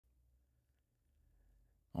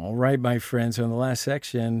All right, my friends. So in the last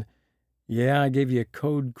section, I gave you a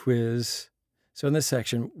code quiz. So in this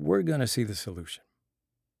section, we're going to see the solution.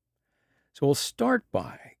 So we'll start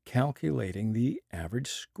by calculating the average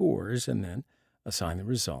scores and then assign the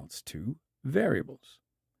results to variables.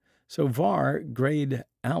 So var grade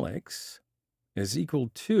Alex is equal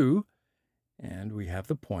to, and we have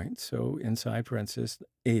the point, so inside parenthesis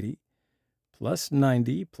 80 plus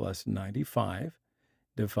 90 plus 95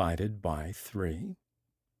 divided by 3.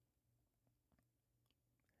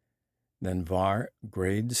 Then var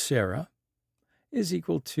grade Sarah is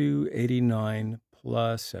equal to 89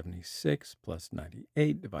 plus 76 plus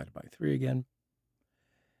 98 divided by 3 again.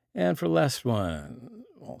 And for last one,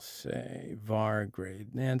 we'll say var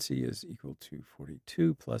grade Nancy is equal to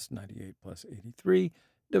 42 plus 98 plus 83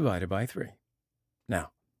 divided by 3.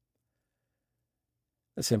 Now,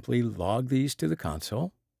 let's simply log these to the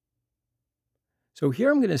console. So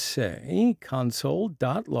here I'm going to say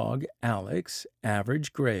console.log Alex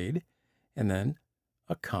average grade, and then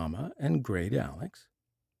a comma and grade Alex.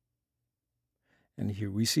 And here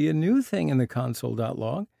we see a new thing in the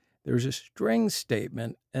console.log. There's a string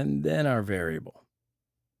statement and then our variable.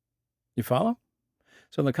 You follow?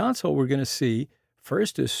 So in the console, we're going to see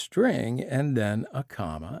first a string and then a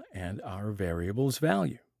comma and our variable's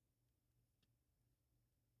value.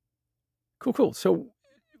 Cool. So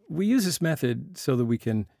we use this method so that we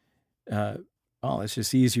can, it's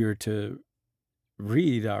just easier to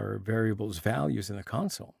read our variable's values in the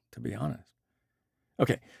console, to be honest.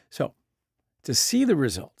 Okay, so to see the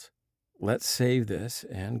results, let's save this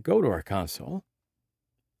and go to our console.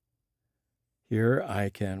 Here I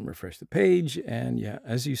can refresh the page, and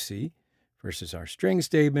as you see, first is our string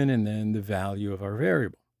statement and then the value of our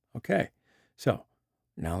variable. Okay, so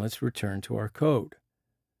now let's return to our code.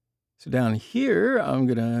 So down here, I'm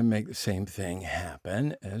going to make the same thing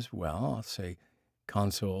happen as well. I'll say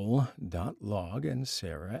console.log and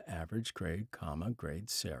Sarah average grade, comma, grade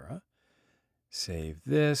Sarah. Save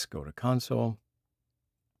this, go to console.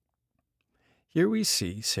 Here we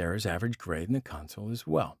see Sarah's average grade in the console as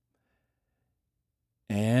well.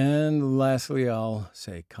 And lastly, I'll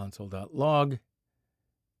say console.log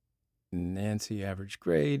Nancy average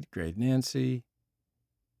grade, grade Nancy,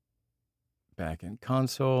 back in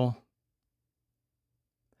console.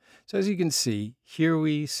 So as you can see, here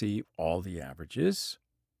we see all the averages,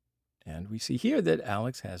 and we see here that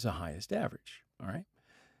Alex has the highest average, all right?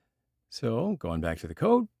 So going back to the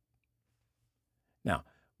code. Now,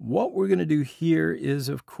 what we're going to do here is,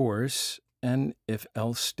 of course, an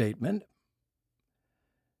if-else statement.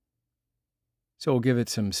 So we'll give it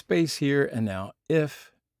some space here, and now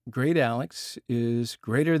if grade Alex is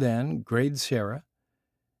greater than grade Sarah,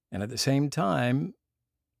 and at the same time,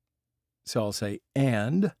 so I'll say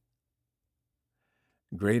and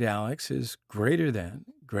grade Alex is greater than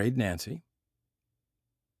grade Nancy.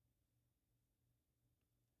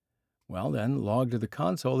 Well, then log to the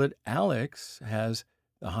console that Alex has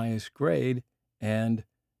the highest grade and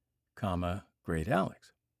comma grade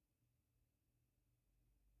Alex.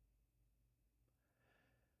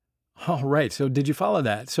 All right, so did you follow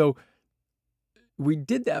that? So we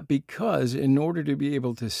did that because in order to be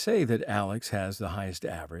able to say that Alex has the highest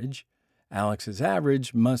average, Alex's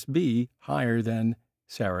average must be higher than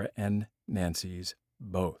Sarah and Nancy's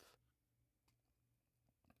both.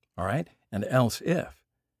 All right, and else if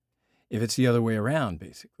it's the other way around,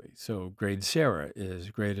 basically. So grade Sarah is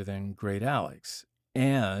greater than grade Alex,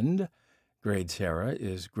 and grade Sarah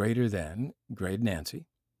is greater than grade Nancy.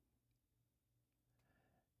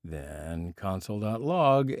 Then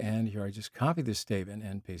console.log, and here I just copy this statement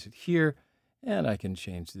and paste it here, and I can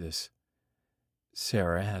change this.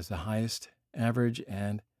 Sarah has the highest average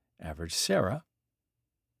and average Sarah.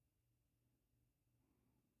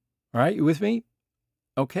 All right, you with me?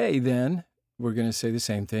 Okay, then we're going to say the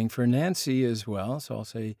same thing for Nancy as well. So I'll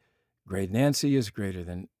say grade Nancy is greater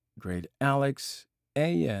than grade Alex,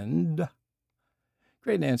 and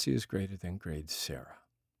grade Nancy is greater than grade Sarah.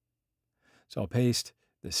 So I'll paste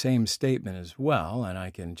the same statement as well, and I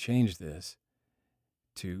can change this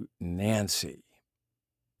to Nancy.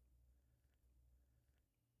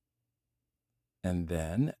 And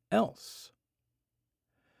then else.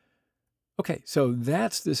 Okay, so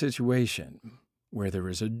that's the situation where there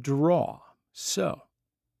is a draw. So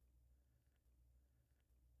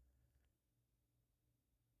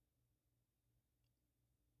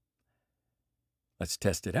let's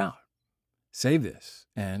test it out. Save this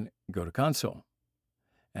and go to console.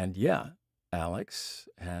 And Alex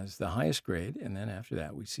has the highest grade, and then after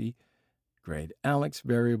that we see grade Alex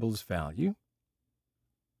variable's value.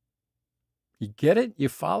 You get it? You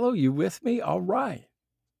follow? You with me? All right.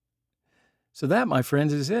 So that, my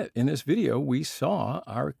friends, is it. In this video, we saw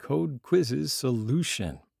our code quizzes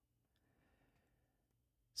solution.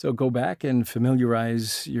 So go back and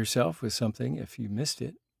familiarize yourself with something if you missed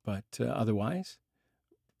it. But otherwise,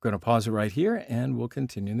 I'm going to pause it right here, and we'll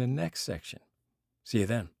continue in the next section. See you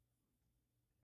then.